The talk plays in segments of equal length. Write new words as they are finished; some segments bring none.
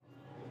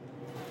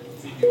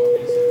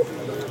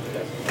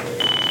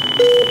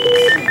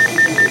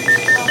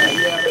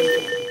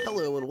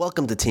Hello and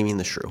welcome to Taming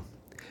the Shrew.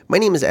 My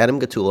name is Adam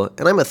Gatula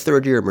and I'm a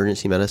third-year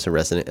emergency medicine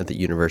resident at the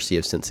University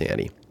of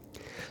Cincinnati.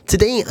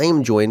 Today I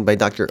am joined by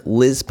Dr.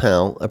 Liz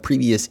Powell, a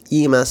previous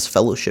EMS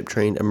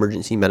fellowship-trained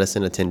emergency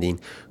medicine attending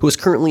who is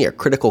currently a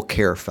critical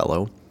care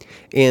fellow,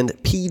 and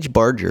Paige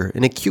Barger,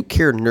 an acute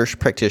care nurse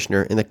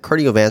practitioner in the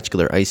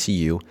cardiovascular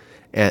ICU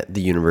at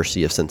the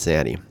University of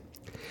Cincinnati.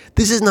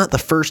 This is not the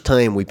first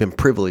time we've been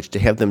privileged to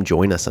have them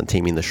join us on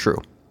Taming the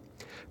Shrew.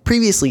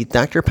 Previously,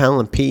 Dr. Powell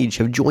and Paige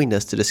have joined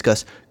us to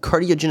discuss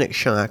cardiogenic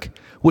shock,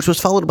 which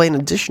was followed by an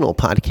additional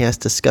podcast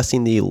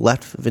discussing the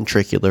left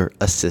ventricular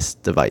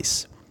assist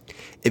device.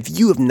 If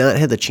you have not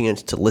had the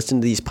chance to listen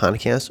to these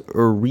podcasts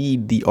or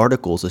read the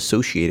articles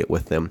associated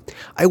with them,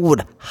 I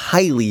would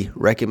highly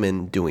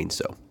recommend doing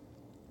so.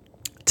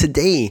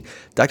 Today,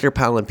 Dr.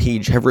 Powell and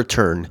Paige have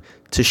returned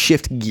to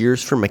shift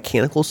gears from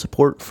mechanical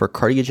support for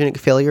cardiogenic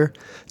failure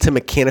to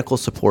mechanical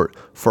support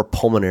for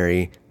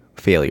pulmonary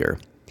failure.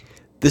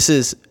 This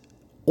is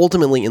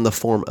ultimately in the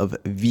form of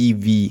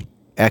VV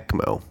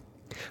ECMO.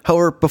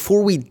 However,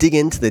 before we dig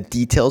into the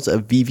details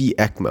of VV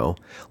ECMO,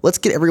 let's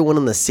get everyone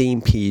on the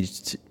same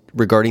page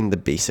regarding the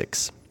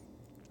basics.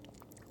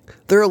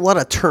 There are a lot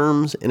of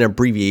terms and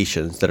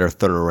abbreviations that are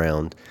thrown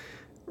around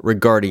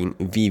regarding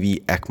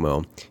VV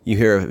ECMO. You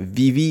hear of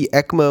VV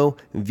ECMO,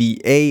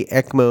 VA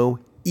ECMO,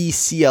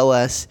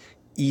 ECLS,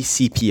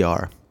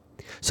 ECPR.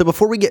 So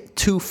before we get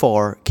too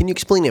far, can you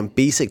explain in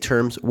basic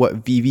terms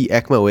what VV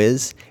ECMO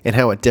is and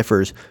how it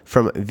differs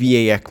from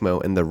VA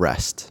ECMO and the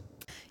rest?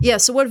 Yeah,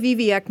 so what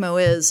VV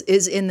ECMO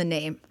is in the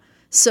name.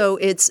 So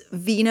it's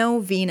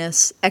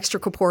veno-venous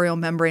extracorporeal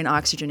membrane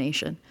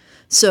oxygenation.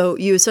 So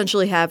you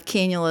essentially have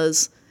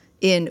cannulas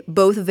in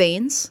both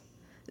veins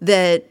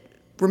that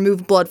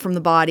remove blood from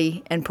the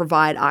body and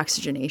provide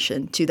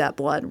oxygenation to that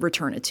blood,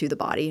 return it to the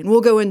body. And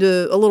we'll go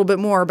into a little bit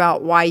more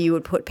about why you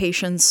would put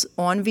patients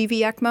on VV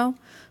ECMO,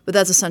 but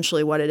that's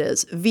essentially what it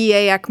is.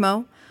 VA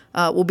ECMO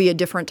will be a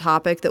different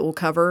topic that we'll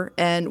cover,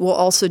 and we'll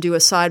also do a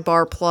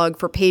sidebar plug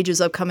for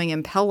Paige's upcoming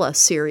Impella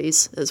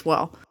series as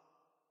well.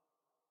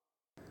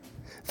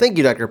 Thank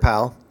you, Dr.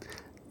 Powell.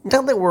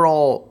 Now that we're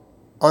all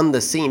on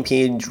the same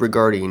page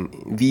regarding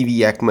VV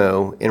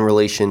ECMO in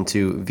relation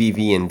to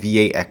VV and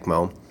VA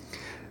ECMO,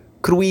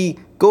 could we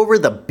go over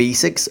the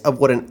basics of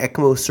what an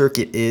ECMO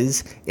circuit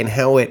is and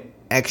how it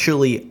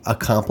actually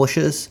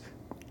accomplishes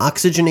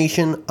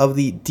oxygenation of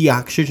the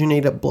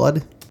deoxygenated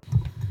blood?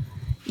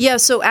 Yeah,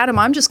 so Adam,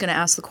 I'm just going to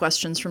ask the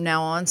questions from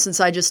now on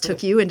since I just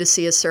took you in to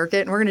see a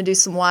circuit, and we're going to do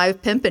some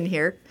live pimping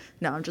here.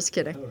 No, I'm just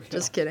kidding.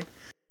 Just kidding.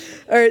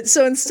 All right,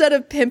 so instead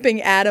of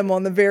pimping Adam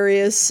on the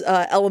various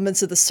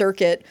elements of the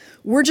circuit,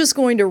 we're just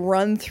going to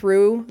run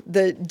through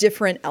the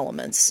different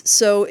elements.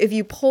 So if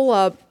you pull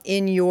up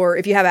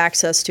if you have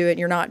access to it and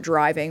you're not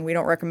driving, we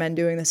don't recommend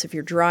doing this if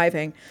you're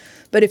driving,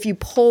 but if you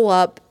pull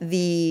up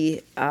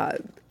the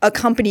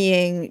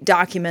accompanying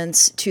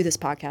documents to this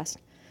podcast,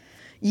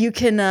 you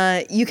can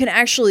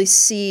actually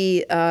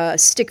see a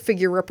stick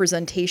figure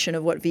representation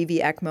of what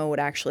VV ECMO would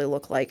actually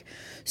look like.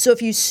 So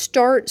if you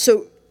start,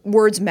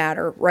 words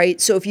matter,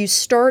 right? So if you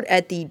start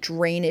at the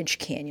drainage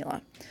cannula,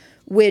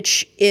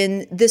 which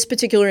in this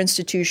particular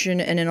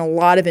institution and in a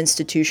lot of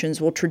institutions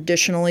will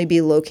traditionally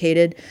be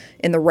located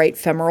in the right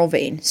femoral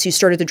vein. So you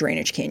start at the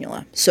drainage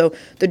cannula. So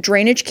the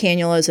drainage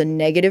cannula is a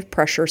negative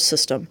pressure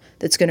system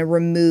that's going to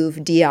remove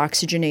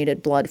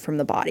deoxygenated blood from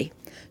the body.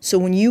 So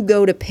when you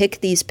go to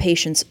pick these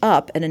patients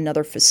up at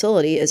another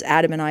facility, as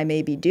Adam and I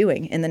may be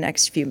doing in the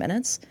next few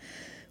minutes,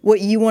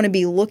 what you want to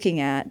be looking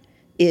at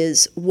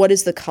is what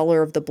is the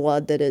color of the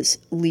blood that is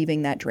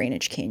leaving that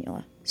drainage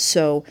cannula.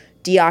 So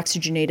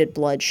deoxygenated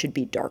blood should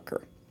be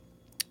darker.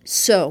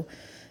 So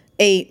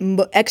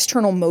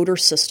external motor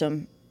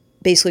system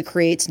basically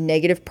creates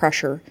negative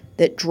pressure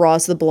that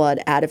draws the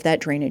blood out of that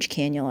drainage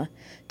cannula,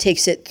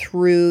 takes it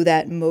through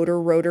that motor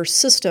rotor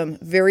system,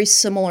 very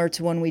similar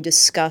to when we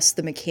discussed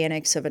the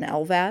mechanics of an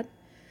LVAD.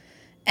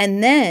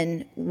 And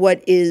then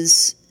what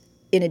is,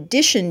 in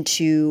addition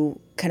to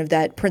kind of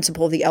that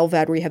principle of the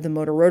LVAD where you have the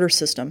motor rotor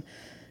system,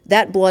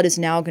 that blood is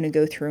now going to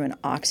go through an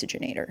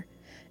oxygenator.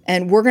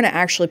 And we're going to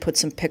actually put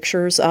some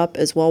pictures up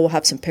as well. We'll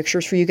have some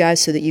pictures for you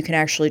guys so that you can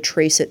actually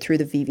trace it through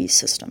the VV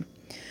system.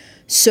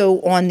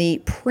 So on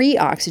the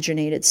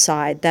pre-oxygenated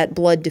side, that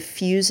blood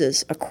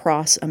diffuses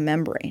across a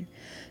membrane.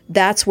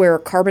 That's where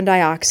carbon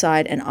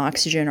dioxide and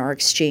oxygen are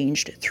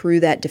exchanged through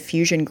that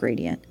diffusion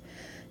gradient.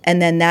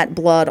 And then that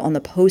blood on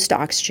the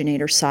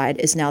post-oxygenator side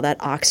is now that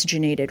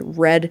oxygenated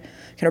red,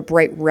 kind of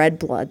bright red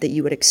blood that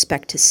you would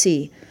expect to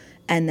see.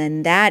 And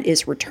then that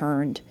is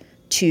returned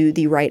to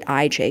the right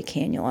IJ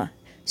cannula.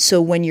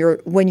 So when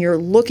you're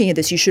looking at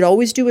this, you should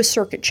always do a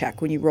circuit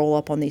check when you roll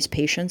up on these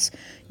patients.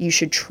 You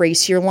should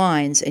trace your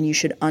lines and you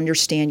should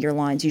understand your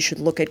lines. You should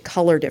look at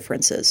color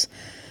differences.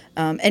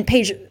 And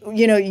Paige,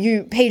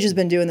 Paige has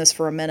been doing this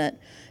for a minute.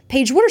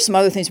 Paige, what are some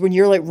other things when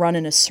you're like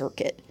running a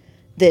circuit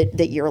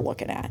that you're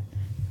looking at?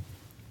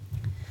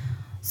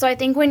 So I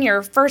think when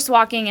you're first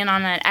walking in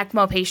on an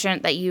ECMO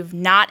patient that you've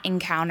not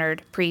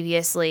encountered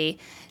previously,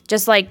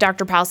 just like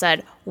Dr. Powell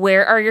said,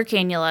 where are your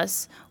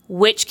cannulas?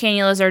 Which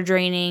cannulas are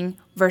draining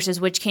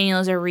versus which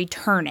cannulas are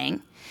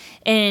returning?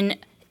 And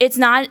it's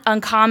not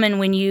uncommon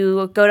when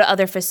you go to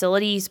other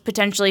facilities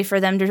potentially for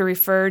them to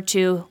refer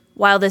to,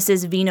 while this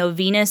is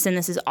veno-venous and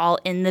this is all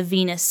in the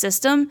venous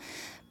system,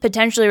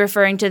 potentially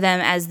referring to them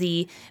as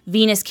the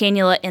venous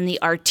cannula and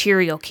the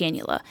arterial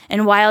cannula.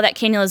 And while that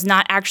cannula is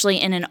not actually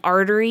in an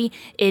artery,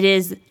 it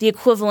is the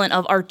equivalent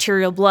of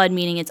arterial blood,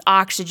 meaning it's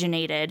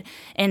oxygenated.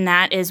 And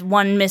that is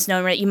one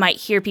misnomer that you might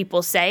hear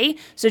people say.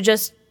 So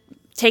just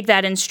take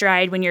that in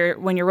stride when you're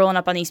rolling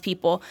up on these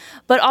people.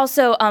 But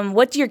also,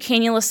 what do your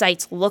cannula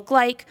sites look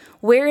like?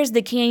 Where is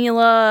the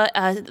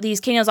cannula?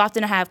 These cannulas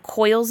often have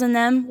coils in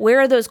them.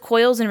 Where are those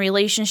coils in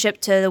relationship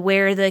to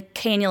where the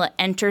cannula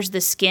enters the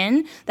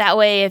skin? That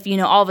way, if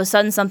all of a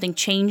sudden something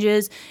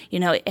changes,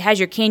 it has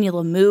your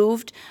cannula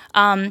moved.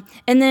 And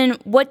then,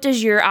 what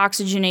does your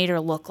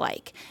oxygenator look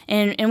like?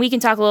 And we can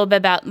talk a little bit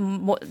about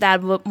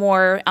that a bit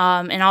more.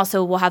 And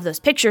also, we'll have those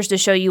pictures to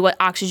show you what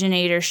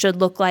oxygenators should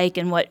look like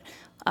and what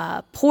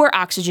poor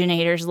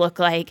oxygenators look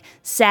like,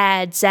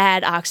 sad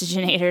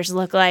oxygenators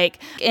look like,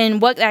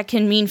 and what that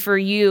can mean for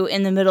you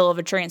in the middle of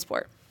a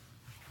transport.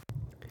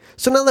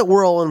 So now that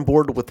we're all on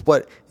board with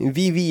what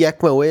VV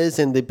ECMO is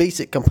and the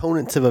basic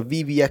components of a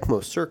VV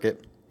ECMO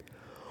circuit,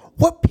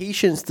 what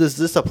patients does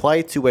this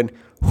apply to, and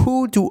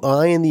who do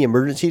I in the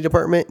emergency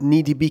department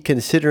need to be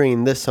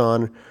considering this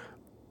on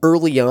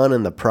early on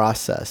in the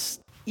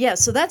process? Yeah,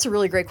 so that's a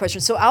really great question.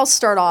 So I'll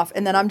start off,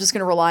 and then I'm just going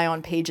to rely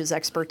on Paige's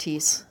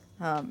expertise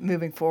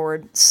moving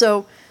forward.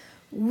 So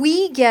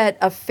we get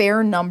a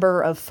fair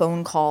number of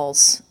phone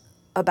calls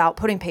about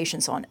putting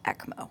patients on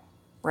ECMO,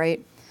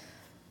 right?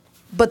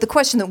 But the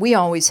question that we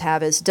always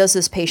have is, does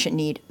this patient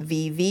need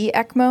VV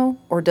ECMO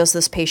or does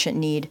this patient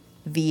need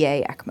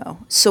VA ECMO?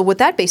 So what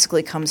that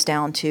basically comes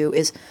down to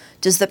is,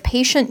 does the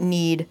patient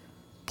need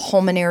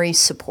pulmonary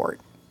support?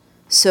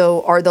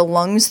 So are the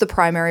lungs the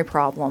primary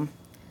problem?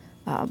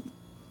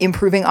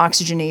 Improving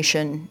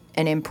oxygenation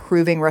and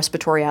improving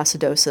respiratory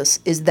acidosis,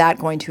 is that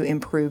going to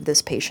improve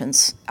this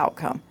patient's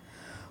outcome?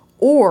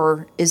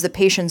 Or is the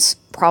patient's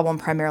problem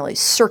primarily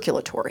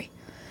circulatory?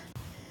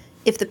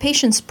 If the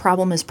patient's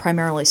problem is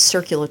primarily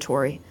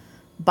circulatory,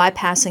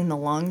 bypassing the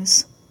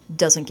lungs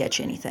doesn't get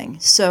you anything.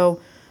 So,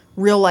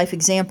 real life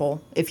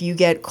example, if you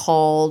get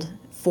called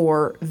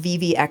for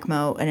VV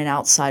ECMO in an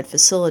outside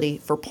facility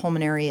for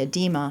pulmonary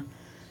edema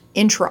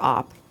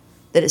intra-op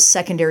that is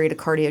secondary to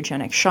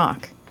cardiogenic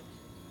shock,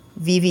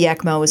 VV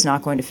ECMO is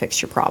not going to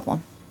fix your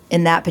problem.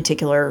 In that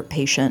particular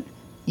patient,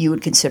 you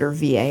would consider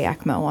VA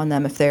ECMO on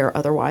them if they are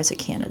otherwise a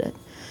candidate.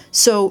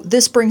 So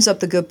this brings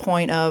up the good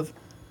point of,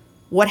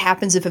 what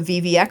happens if a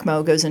VV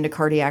ECMO goes into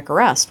cardiac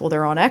arrest? Well,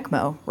 they're on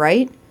ECMO,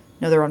 right?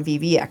 No, they're on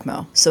VV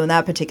ECMO. So in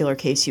that particular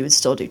case, you would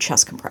still do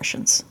chest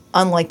compressions,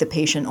 unlike the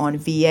patient on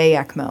VA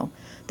ECMO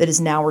that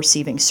is now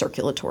receiving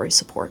circulatory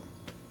support.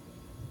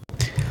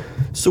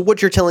 So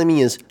what you're telling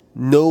me is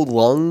no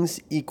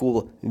lungs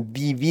equal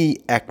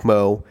VV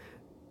ECMO.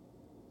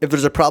 If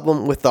there's a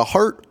problem with the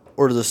heart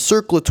or the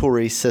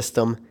circulatory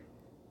system,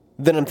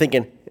 then I'm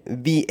thinking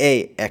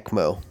VA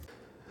ECMO.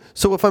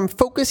 So if I'm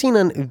focusing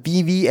on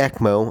VV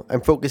ECMO, I'm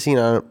focusing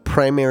on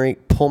primary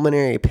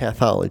pulmonary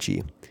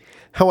pathology.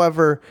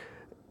 However,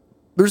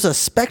 there's a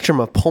spectrum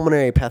of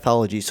pulmonary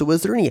pathology. So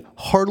is there any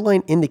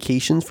hardline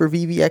indications for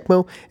VV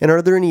ECMO? And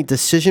are there any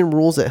decision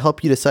rules that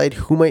help you decide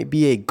who might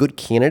be a good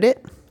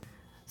candidate?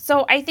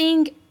 So I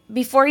think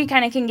before you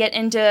kind of can get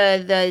into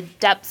the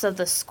depths of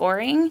the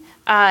scoring,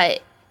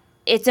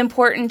 it's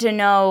important to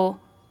know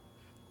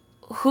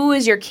who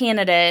is your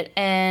candidate,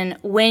 and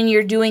when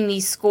you're doing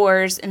these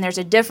scores, and there's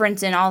a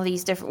difference in all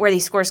these different, where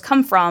these scores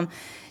come from,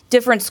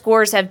 different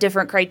scores have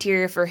different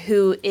criteria for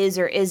who is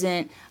or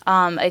isn't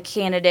a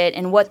candidate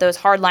and what those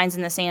hard lines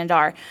in the sand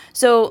are.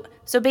 So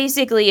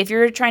basically, if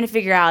you're trying to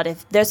figure out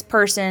if this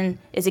person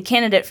is a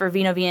candidate for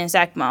veno-venous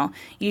ECMO,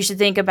 you should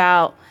think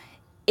about,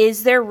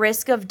 is their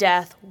risk of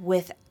death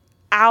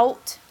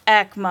without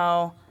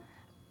ECMO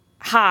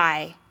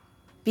high?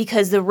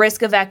 Because the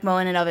risk of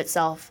ECMO in and of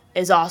itself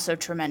is also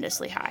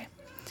tremendously high.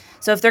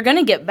 So if they're going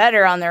to get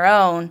better on their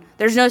own,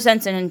 there's no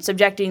sense in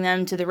subjecting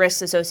them to the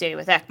risks associated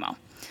with ECMO.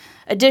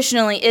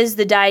 Additionally, is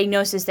the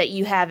diagnosis that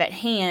you have at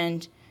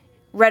hand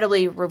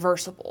readily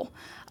reversible?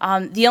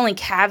 The only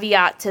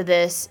caveat to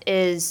this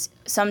is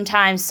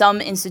sometimes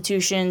some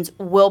institutions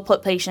will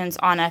put patients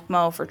on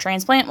ECMO for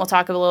transplant. We'll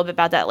talk a little bit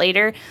about that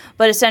later.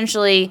 But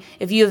essentially,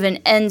 if you have an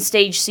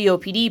end-stage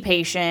COPD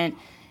patient,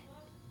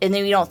 and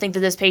then you don't think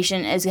that this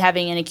patient is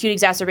having an acute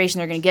exacerbation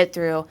they're going to get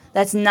through,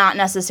 that's not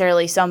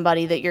necessarily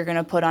somebody that you're going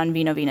to put on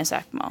veno-venous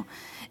ECMO.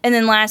 And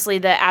then lastly,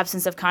 the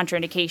absence of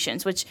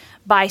contraindications, which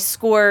by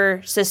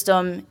score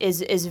system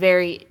is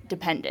very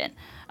dependent.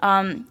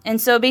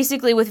 And so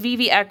basically with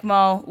VV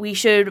ECMO, we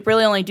should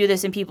really only do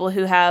this in people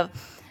who have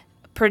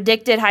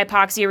predicted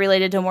hypoxia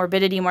related to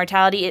morbidity and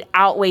mortality. It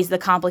outweighs the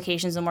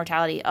complications and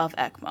mortality of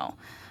ECMO.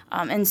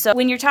 And so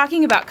when you're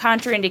talking about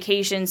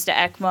contraindications to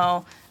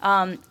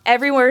ECMO,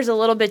 everywhere is a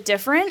little bit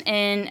different.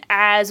 And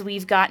as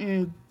we've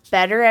gotten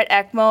better at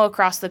ECMO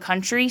across the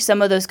country,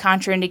 some of those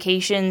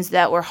contraindications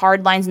that were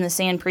hard lines in the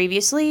sand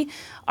previously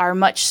are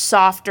much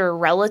softer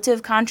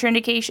relative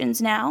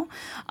contraindications now.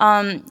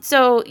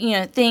 So,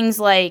 things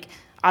like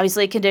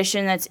obviously a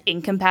condition that's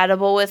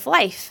incompatible with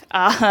life,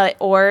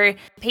 or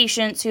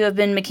patients who have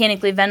been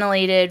mechanically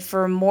ventilated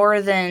for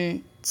more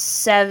than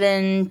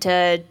 7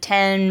 to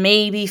 10,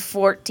 maybe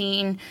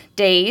 14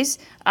 days,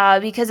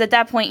 because at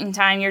that point in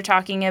time, you're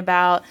talking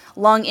about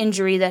lung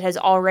injury that has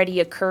already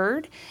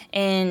occurred.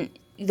 And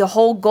the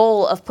whole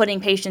goal of putting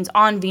patients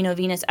on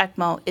veno-venous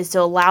ECMO is to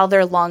allow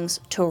their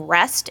lungs to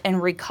rest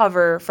and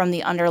recover from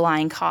the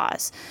underlying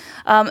cause.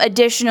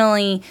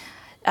 Additionally,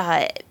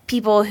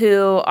 people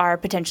who are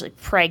potentially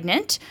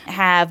pregnant,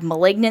 have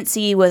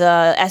malignancy with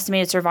an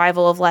estimated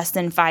survival of less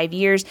than 5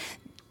 years,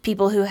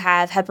 people who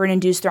have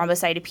heparin-induced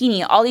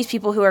thrombocytopenia, all these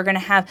people who are going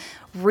to have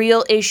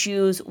real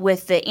issues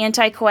with the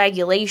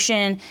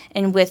anticoagulation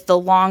and with the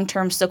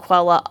long-term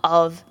sequela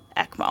of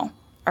ECMO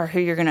are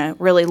who you're going to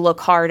really look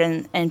hard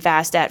and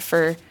fast at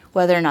for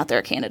whether or not they're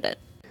a candidate.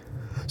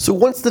 So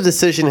once the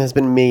decision has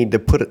been made to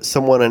put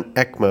someone on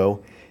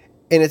ECMO,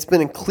 and it's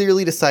been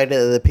clearly decided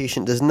that the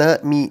patient does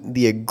not meet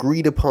the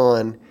agreed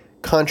upon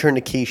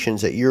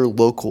contraindications at your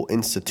local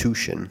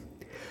institution,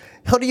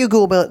 how do you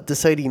go about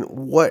deciding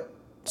what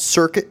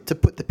circuit to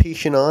put the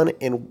patient on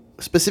and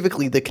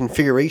specifically the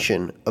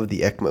configuration of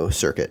the ECMO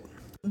circuit?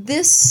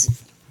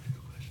 This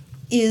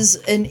is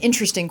an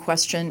interesting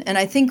question, and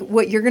I think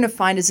what you're going to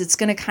find is it's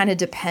going to kind of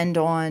depend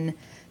on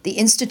the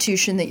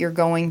institution that you're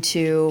going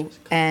to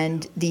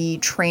and the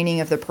training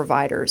of the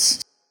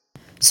providers.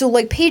 So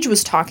like Paige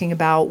was talking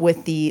about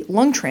with the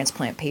lung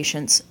transplant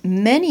patients,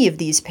 many of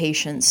these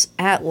patients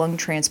at lung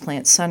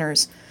transplant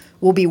centers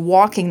will be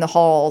walking the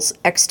halls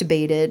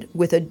extubated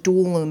with a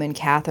dual lumen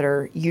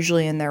catheter,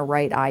 usually in their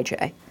right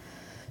IJ.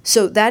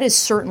 So that is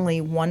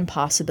certainly one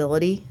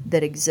possibility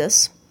that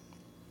exists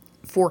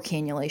for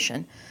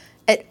cannulation.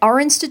 At our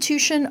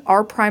institution,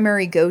 our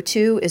primary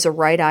go-to is a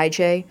right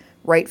IJ,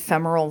 right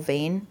femoral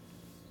vein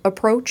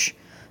approach.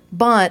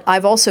 But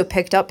I've also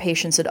picked up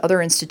patients at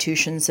other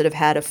institutions that have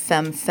had a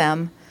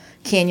fem-fem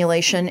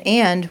cannulation,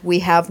 and we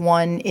have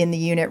one in the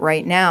unit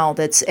right now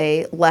that's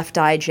a left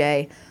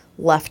IJ,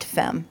 left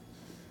fem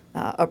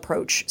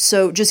approach.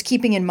 So just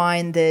keeping in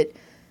mind that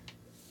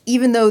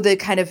even though the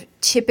kind of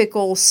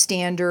typical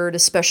standard,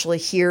 especially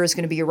here, is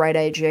going to be a right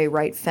IJ,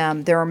 right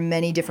fem, there are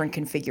many different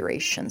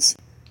configurations.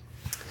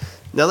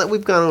 Now that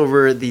we've gone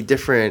over the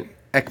different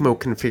ECMO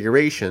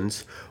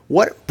configurations,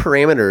 what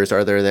parameters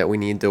are there that we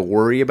need to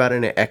worry about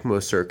in an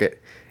ECMO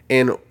circuit,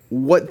 and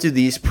what do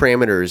these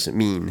parameters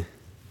mean?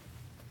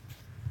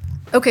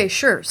 Okay,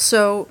 sure.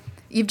 So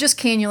you've just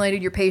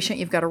cannulated your patient.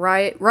 You've got a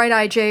right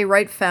IJ,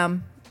 right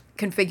fem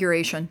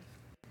configuration.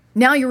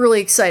 Now you're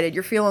really excited.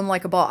 You're feeling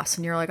like a boss,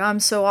 and you're like, I'm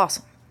so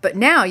awesome. But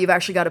now you've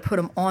actually got to put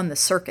them on the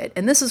circuit.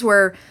 And this is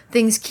where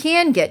things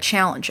can get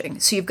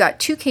challenging. So you've got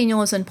two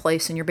cannulas in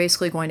place, and you're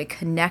basically going to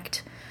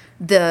connect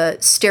the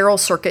sterile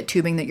circuit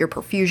tubing that your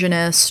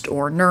perfusionist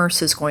or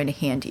nurse is going to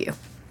hand you.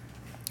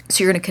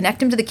 So you're going to connect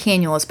them to the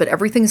cannulas, but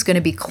everything's going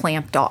to be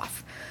clamped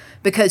off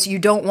because you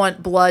don't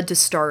want blood to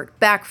start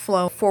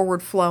backflow,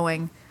 forward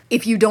flowing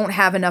if you don't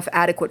have enough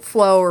adequate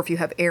flow or if you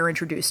have air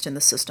introduced in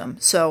the system.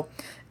 So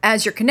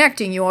as you're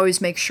connecting, you always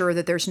make sure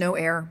that there's no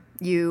air.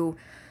 You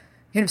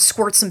kind of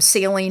squirt some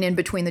saline in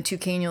between the two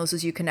cannulas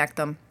as you connect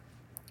them.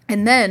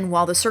 And then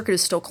while the circuit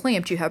is still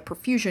clamped, you have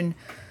perfusion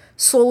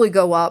slowly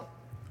go up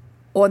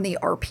on the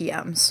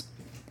RPMs,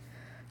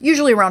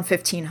 usually around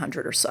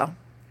 1500 or so.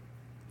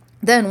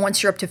 Then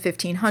once you're up to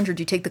 1500,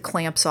 you take the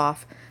clamps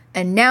off,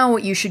 and now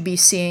what you should be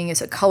seeing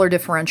is a color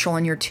differential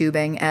in your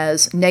tubing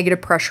as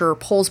negative pressure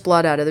pulls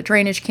blood out of the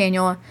drainage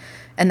cannula,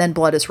 and then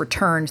blood is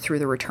returned through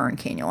the return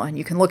cannula. And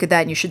you can look at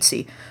that and you should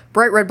see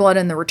bright red blood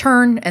in the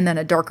return and then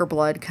a darker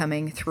blood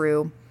coming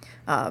through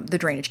the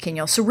drainage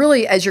cannula. So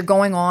really, as you're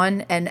going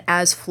on and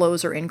as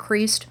flows are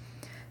increased,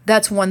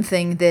 that's one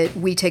thing that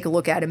we take a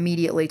look at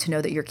immediately to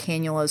know that your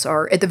cannulas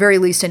are, at the very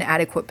least, in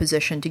adequate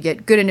position to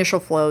get good initial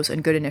flows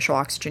and good initial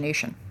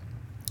oxygenation.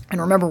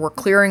 And remember, we're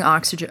clearing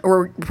oxygen,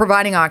 or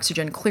providing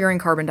oxygen, clearing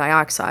carbon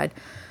dioxide.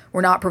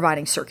 We're not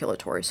providing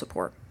circulatory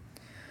support.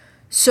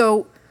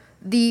 So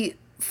the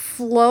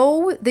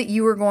flow that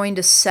you are going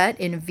to set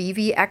in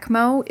VV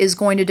ECMO is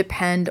going to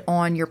depend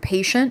on your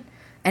patient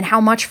and how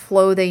much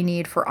flow they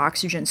need for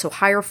oxygen. So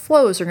higher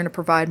flows are going to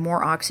provide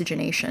more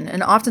oxygenation.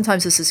 And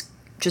oftentimes this is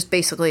just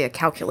basically a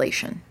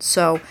calculation.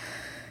 So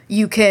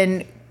you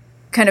can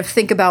kind of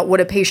think about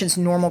what a patient's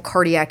normal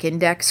cardiac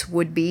index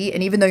would be.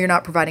 And even though you're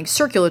not providing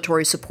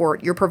circulatory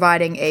support, you're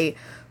providing a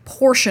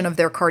portion of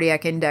their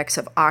cardiac index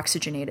of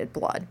oxygenated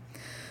blood.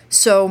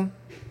 So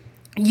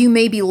you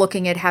may be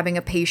looking at having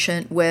a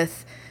patient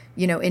with,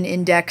 an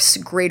index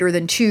greater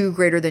than 2,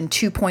 greater than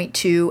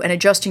 2.2, and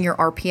adjusting your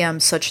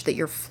RPM such that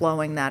you're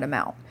flowing that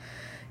amount.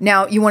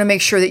 Now, you want to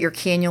make sure that your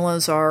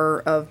cannulas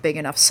are of big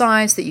enough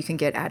size that you can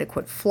get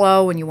adequate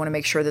flow, and you want to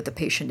make sure that the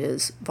patient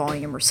is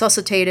volume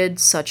resuscitated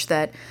such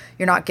that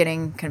you're not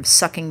getting kind of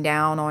sucking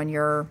down on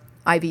your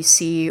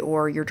IVC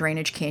or your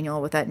drainage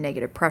cannula with that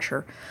negative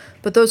pressure.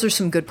 But those are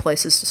some good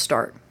places to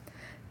start.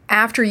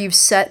 After you've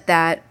set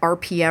that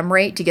RPM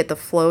rate to get the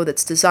flow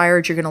that's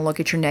desired, you're going to look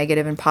at your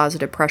negative and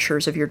positive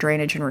pressures of your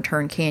drainage and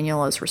return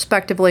cannulas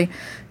respectively.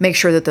 Make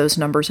sure that those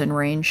numbers in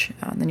range.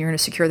 Then you're going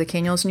to secure the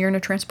cannulas and you're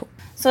going to transport.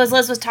 So as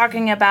Liz was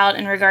talking about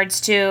in regards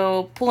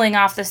to pulling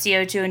off the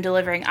CO2 and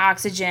delivering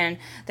oxygen,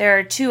 there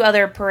are two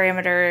other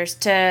parameters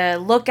to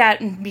look at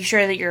and be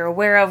sure that you're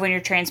aware of when you're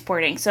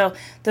transporting. So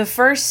the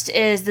first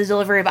is the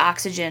delivery of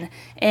oxygen.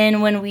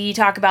 And when we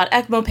talk about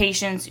ECMO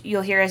patients,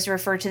 you'll hear us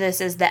refer to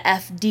this as the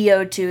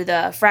FDO2,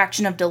 the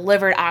fraction of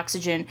delivered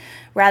oxygen,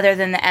 rather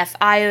than the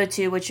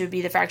FiO2, which would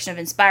be the fraction of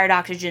inspired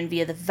oxygen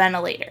via the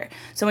ventilator.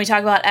 So when we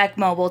talk about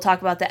ECMO, we'll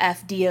talk about the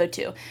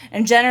FDO2.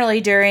 And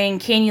generally during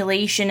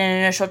cannulation and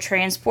initial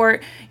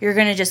transport, you're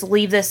going to just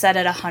leave this set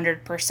at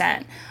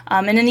 100%.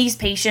 And in these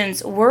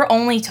patients, we're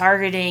only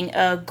targeting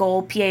a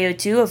goal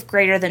PaO2 of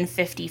greater than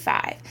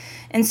 55.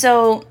 And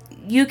so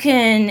you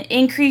can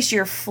increase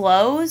your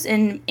flows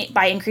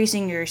by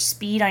increasing your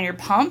speed on your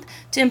pump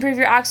to improve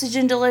your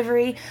oxygen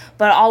delivery,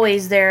 but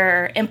always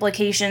there are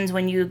implications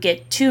when you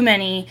get too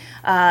many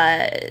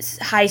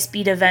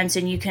high-speed events,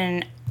 and you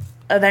can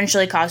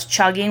eventually cause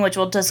chugging, which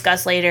we'll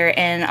discuss later,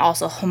 and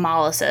also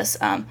hemolysis,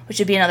 which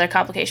would be another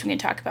complication we can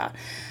talk about.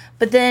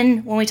 But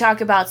then when we talk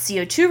about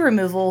CO2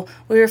 removal,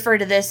 we refer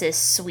to this as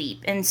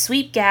sweep. And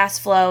sweep gas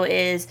flow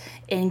is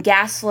in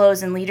gas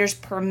flows in liters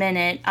per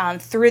minute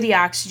through the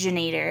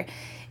oxygenator.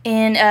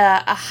 And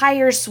a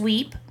higher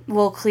sweep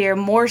will clear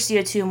more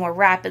CO2 more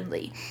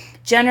rapidly.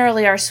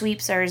 Generally, our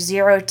sweeps are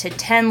 0 to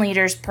 10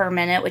 liters per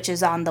minute, which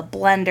is on the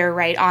blender,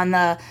 right on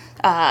the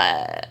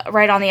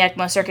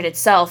ECMO circuit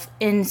itself.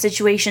 In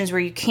situations where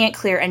you can't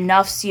clear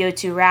enough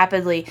CO2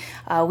 rapidly,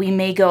 we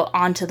may go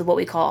onto what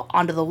we call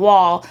onto the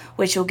wall,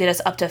 which will get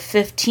us up to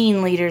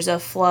 15 liters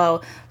of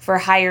flow for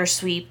higher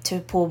sweep to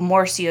pull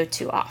more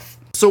CO2 off.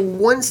 So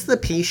once the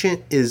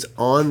patient is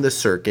on the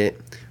circuit,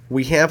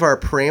 we have our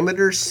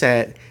parameters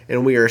set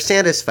and we are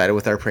satisfied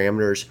with our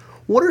parameters.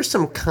 What are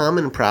some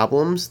common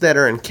problems that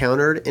are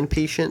encountered in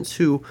patients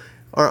who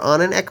are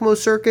on an ECMO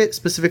circuit,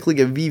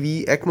 specifically a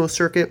VV ECMO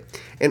circuit?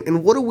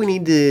 And what do we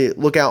need to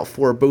look out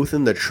for both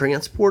in the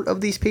transport of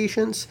these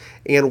patients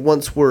and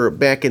once we're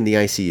back in the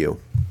ICU?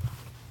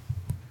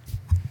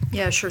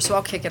 Yeah, sure. So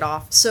I'll kick it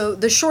off. So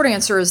the short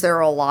answer is there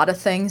are a lot of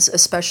things,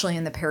 especially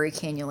in the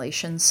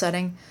pericannulation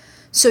setting.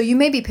 So you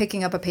may be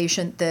picking up a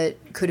patient that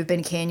could have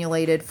been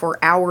cannulated for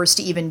hours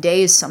to even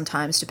days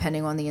sometimes,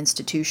 depending on the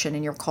institution,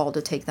 and you're called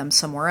to take them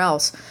somewhere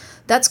else.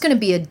 That's going to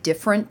be a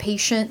different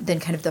patient than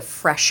kind of the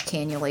fresh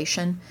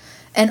cannulation.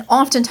 And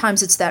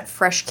oftentimes it's that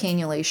fresh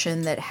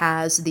cannulation that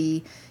has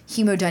the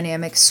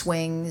hemodynamic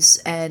swings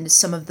and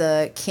some of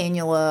the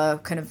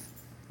cannula kind of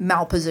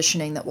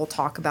malpositioning that we'll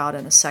talk about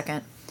in a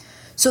second.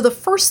 So the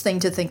first thing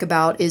to think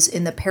about is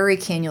in the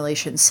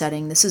pericannulation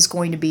setting, this is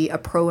going to be a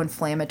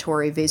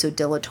pro-inflammatory,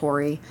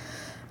 vasodilatory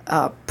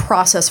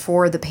process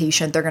for the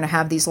patient. They're going to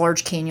have these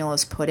large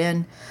cannulas put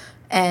in,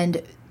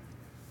 and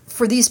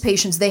for these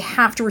patients, they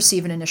have to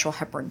receive an initial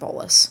heparin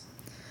bolus.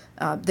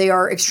 They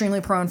are extremely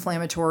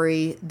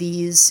pro-inflammatory.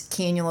 These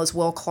cannulas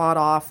will clot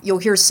off. You'll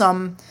hear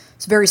some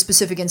very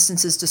specific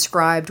instances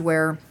described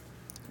where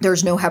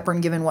there's no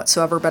heparin given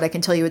whatsoever, but I can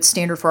tell you it's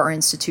standard for our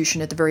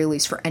institution, at the very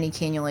least, for any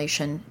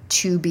cannulation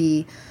to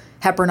be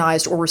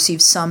heparinized or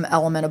receive some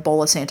element of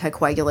bolus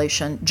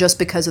anticoagulation just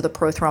because of the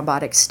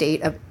prothrombotic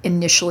state of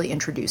initially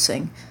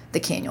introducing the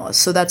cannulas.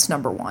 So that's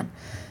number one.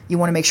 You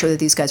want to make sure that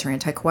these guys are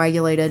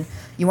anticoagulated.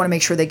 You want to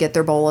make sure they get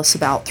their bolus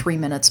about 3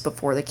 minutes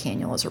before the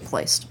cannulas are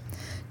placed.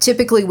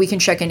 Typically, we can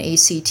check an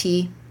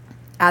ACT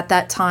at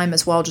that time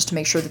as well, just to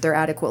make sure that they're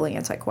adequately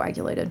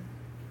anticoagulated.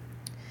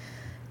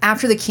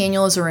 After the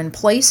cannulas are in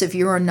place, if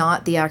you are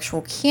not the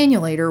actual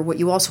cannulator, what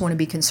you also want to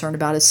be concerned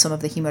about is some of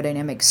the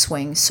hemodynamic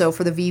swings. So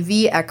for the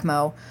VV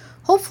ECMO,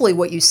 hopefully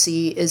what you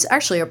see is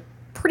actually a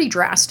pretty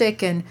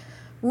drastic and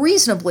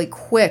reasonably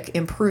quick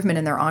improvement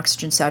in their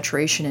oxygen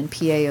saturation and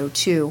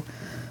PaO2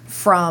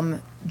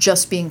 from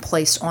just being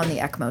placed on the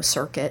ECMO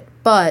circuit.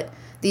 But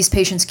these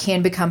patients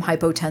can become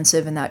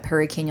hypotensive in that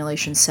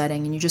pericannulation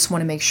setting, and you just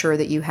want to make sure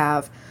that you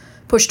have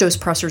push dose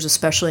pressors,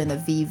 especially in the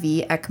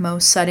VV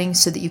ECMO setting,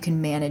 so that you can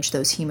manage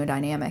those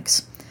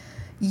hemodynamics.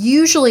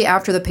 Usually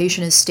after the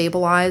patient is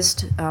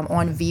stabilized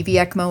on VV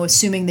ECMO,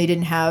 assuming they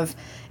didn't have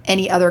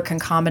any other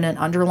concomitant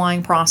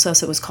underlying process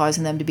that was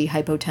causing them to be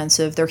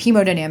hypotensive, their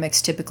hemodynamics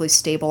typically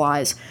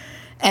stabilize.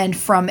 And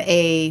from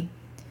a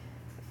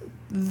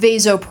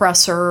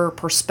vasopressor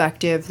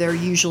perspective, they're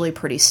usually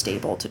pretty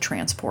stable to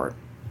transport.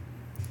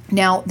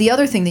 Now, the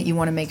other thing that you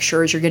want to make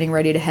sure as you're getting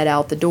ready to head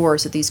out the door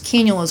is that these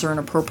cannulas are in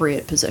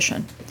appropriate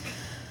position.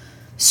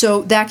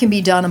 So that can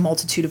be done a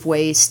multitude of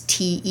ways,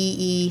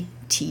 TEE,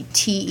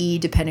 TTE,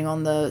 depending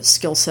on the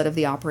skill set of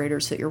the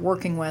operators that you're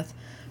working with,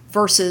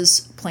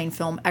 versus plain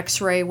film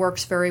X-ray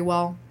works very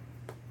well,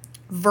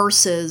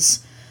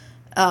 versus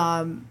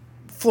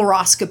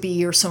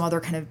fluoroscopy or some other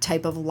kind of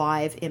type of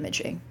live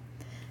imaging.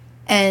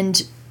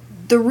 And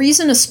the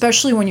reason,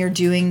 especially when you're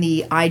doing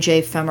the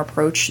IJ-FEM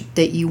approach,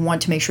 that you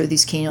want to make sure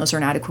these cannulas are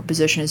in adequate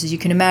position is, as you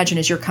can imagine,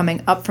 as you're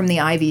coming up from the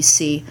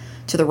IVC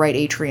to the right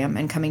atrium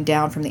and coming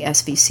down from the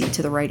SVC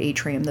to the right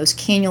atrium, those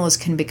cannulas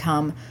can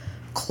become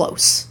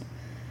close.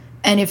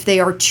 And if they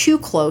are too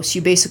close,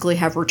 you basically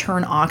have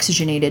return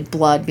oxygenated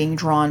blood being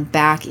drawn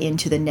back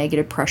into the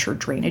negative pressure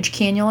drainage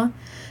cannula,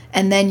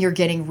 and then you're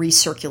getting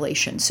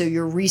recirculation. So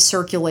you're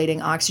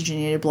recirculating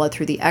oxygenated blood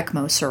through the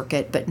ECMO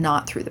circuit, but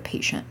not through the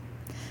patient.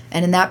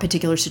 And in that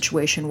particular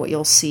situation, what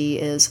you'll see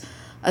is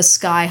a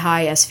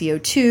sky-high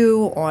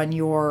SVO2 on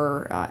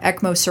your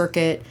ECMO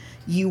circuit.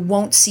 You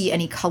won't see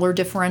any color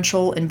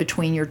differential in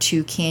between your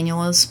two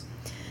cannulas,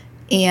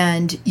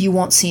 and you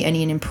won't see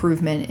any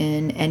improvement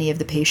in any of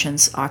the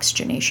patient's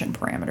oxygenation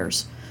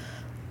parameters.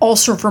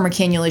 Also, from a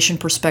cannulation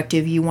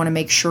perspective, you want to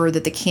make sure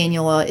that the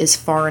cannula is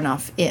far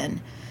enough in.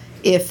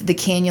 If the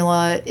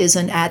cannula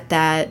isn't at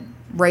that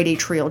right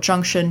atrial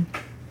junction,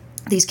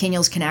 these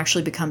cannulas can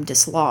actually become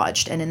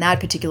dislodged. And in that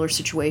particular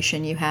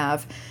situation, you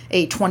have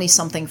a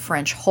 20-something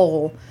French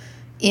hole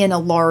in a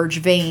large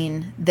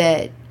vein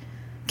that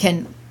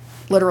can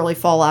literally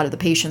fall out of the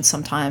patient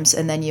sometimes,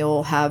 and then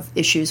you'll have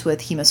issues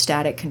with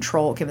hemostatic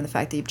control given the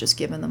fact that you've just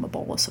given them a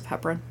bolus of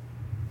heparin.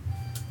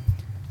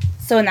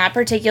 So in that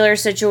particular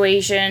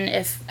situation,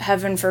 if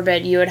heaven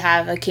forbid you would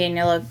have a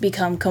cannula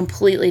become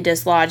completely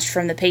dislodged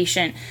from the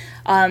patient,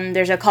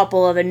 there's a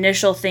couple of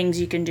initial things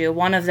you can do.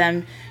 One of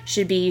them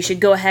should be you should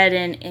go ahead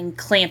and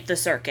clamp the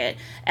circuit.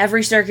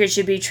 Every circuit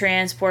should be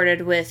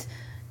transported with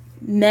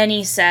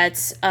many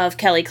sets of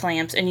Kelly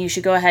clamps, and you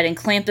should go ahead and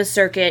clamp the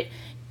circuit,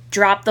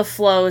 drop the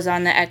flows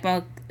on the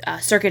ECMO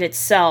circuit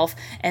itself,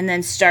 and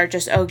then start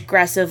just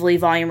aggressively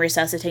volume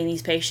resuscitating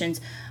these patients.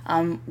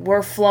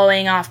 We're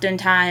flowing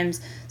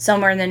oftentimes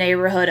somewhere in the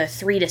neighborhood of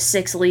 3 to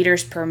 6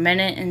 liters per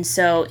minute, and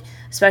so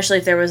especially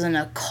if there was an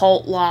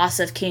occult loss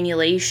of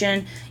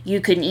cannulation, you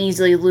can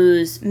easily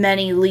lose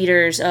many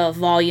liters of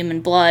volume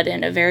and blood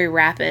in a very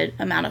rapid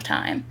amount of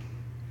time.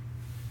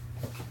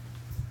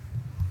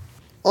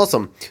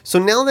 Awesome. So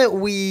now that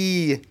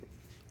we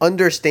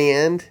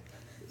understand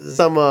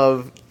some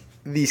of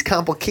these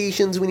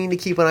complications we need to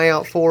keep an eye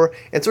out for,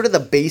 and sort of the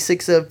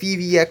basics of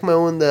VV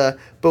ECMO in the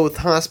both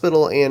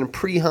hospital and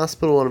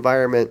pre-hospital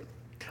environment,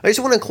 I just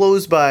want to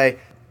close by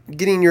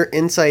getting your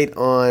insight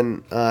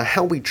on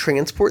how we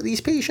transport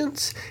these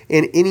patients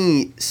and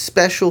any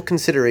special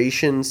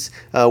considerations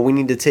we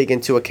need to take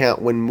into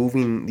account when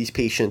moving these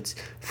patients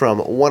from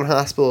one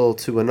hospital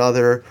to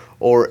another,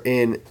 or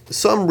in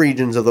some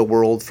regions of the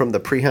world from the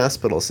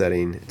pre-hospital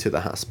setting to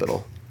the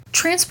hospital.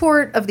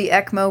 Transport of the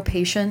ECMO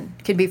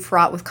patient can be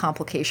fraught with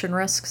complication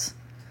risks.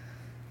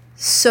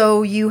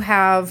 So you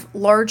have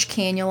large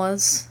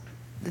cannulas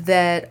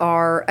that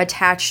are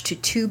attached to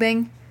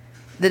tubing,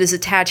 that is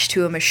attached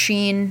to a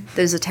machine,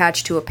 that is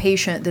attached to a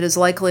patient, that is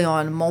likely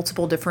on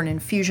multiple different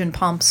infusion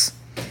pumps,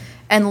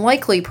 and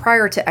likely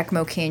prior to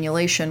ECMO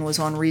cannulation was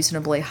on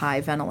reasonably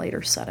high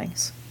ventilator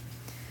settings.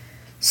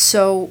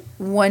 So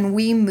when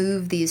we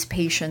move these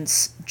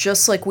patients,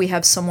 just like we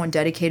have someone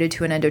dedicated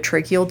to an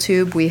endotracheal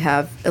tube, we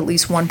have at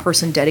least one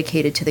person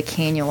dedicated to the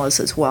cannulas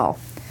as well.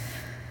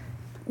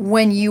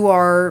 When you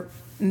are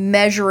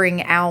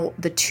measuring out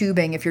the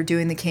tubing, if you're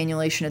doing the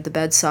cannulation at the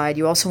bedside,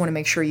 you also want to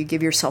make sure you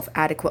give yourself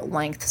adequate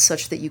length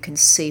such that you can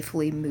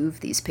safely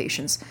move these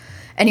patients.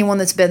 Anyone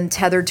that's been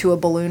tethered to a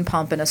balloon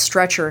pump and a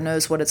stretcher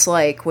knows what it's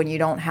like when you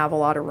don't have a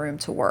lot of room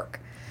to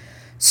work.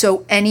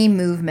 So any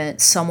movement,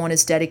 someone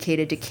is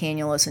dedicated to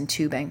cannulas and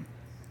tubing.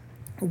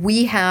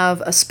 We have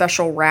a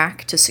special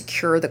rack to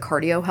secure the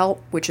CardioHelp,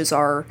 which is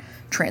our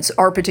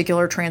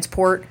particular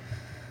transport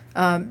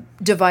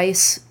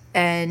device,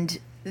 and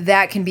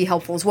that can be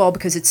helpful as well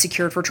because it's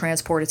secured for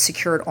transport. It's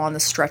secured on the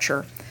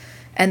stretcher.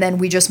 And then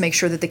we just make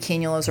sure that the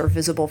cannulas are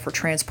visible for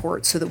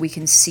transport so that we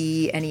can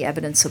see any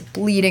evidence of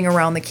bleeding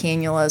around the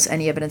cannulas,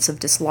 any evidence of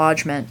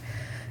dislodgement.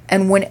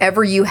 And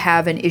whenever you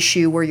have an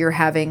issue where you're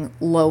having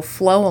low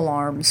flow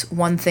alarms,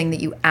 one thing that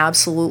you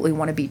absolutely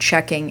want to be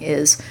checking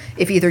is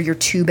if either your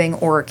tubing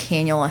or a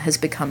cannula has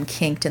become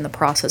kinked in the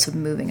process of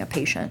moving a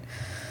patient.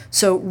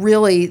 So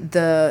really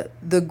the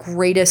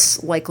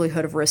greatest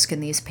likelihood of risk in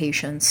these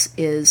patients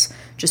is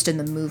just in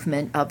the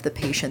movement of the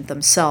patient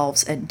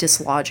themselves and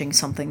dislodging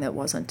something that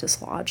wasn't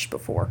dislodged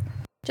before.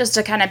 Just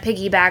to kind of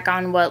piggyback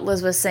on what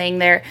Liz was saying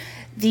there,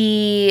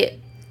 the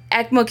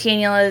ECMO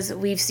cannulas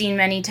we've seen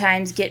many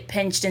times get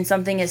pinched in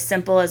something as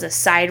simple as a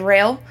side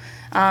rail.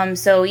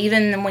 So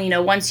even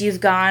when, once you've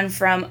gone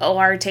from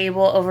OR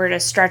table over to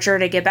stretcher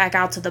to get back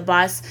out to the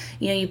bus,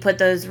 you put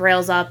those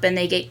rails up and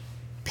they get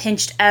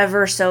pinched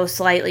ever so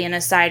slightly in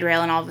a side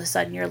rail, and all of a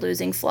sudden you're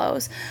losing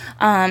flows.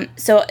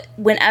 So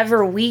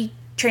whenever we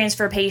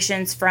transfer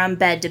patients from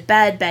bed to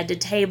bed, bed to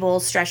table,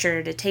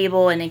 stretcher to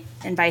table, and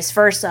vice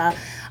versa,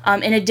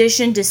 In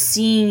addition to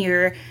seeing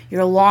your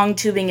long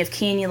tubing of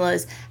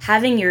cannulas,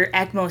 having your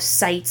ECMO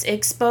sites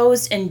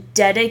exposed and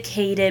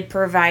dedicated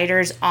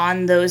providers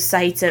on those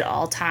sites at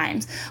all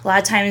times. A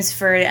lot of times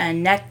for a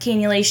neck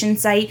cannulation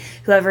site,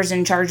 whoever's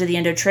in charge of the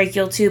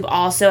endotracheal tube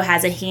also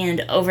has a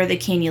hand over the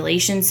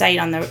cannulation site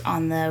on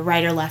the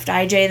right or left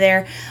IJ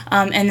there,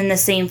 and then the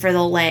same for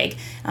the leg.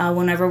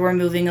 Whenever we're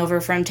moving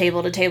over from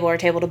table to table or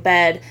table to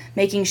bed,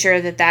 making sure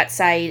that that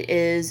site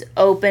is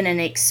open and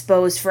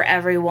exposed for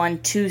everyone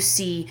to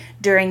see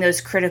during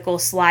those critical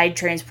slide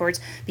transports,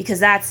 because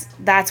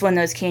that's when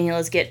those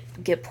cannulas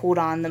get pulled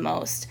on the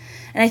most.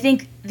 And I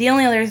think the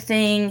only other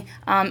thing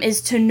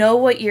is to know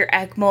what your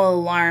ECMO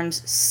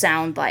alarms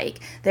sound like.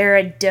 They're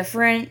a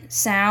different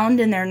sound,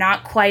 and they're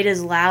not quite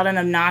as loud and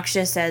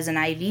obnoxious as an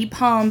IV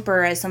pump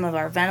or as some of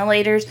our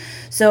ventilators.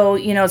 So,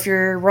 if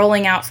you're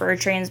rolling out for a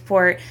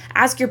transport,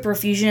 ask your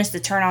perfusionist to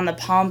turn on the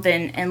pump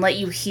and let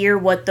you hear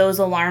what those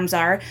alarms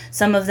are.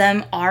 Some of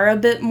them are a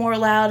bit more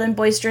loud and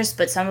boisterous,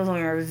 but some of them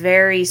are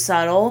very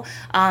subtle,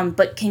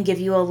 but can give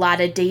you a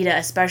lot of data,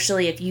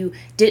 especially if you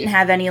didn't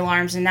have any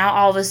alarms and now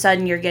all of a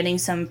sudden you're getting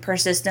some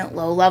persistent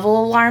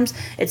low-level alarms.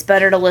 It's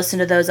better to listen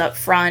to those up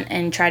front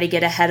and try to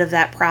get ahead of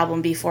that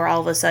problem before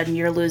all of a sudden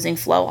you're losing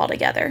flow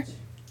altogether.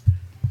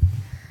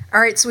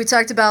 All right, so we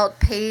talked about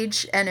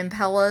Page and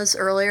Impella's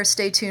earlier.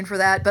 Stay tuned for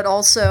that, but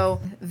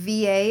also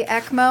VA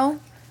ECMO.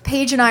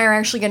 Paige and I are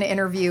actually going to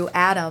interview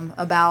Adam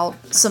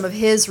about some of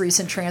his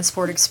recent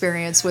transport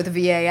experience with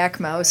VA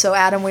ECMO. So,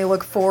 Adam, we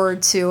look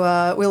forward to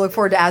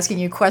asking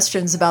you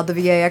questions about the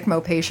VA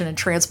ECMO patient and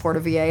transport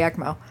of VA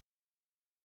ECMO.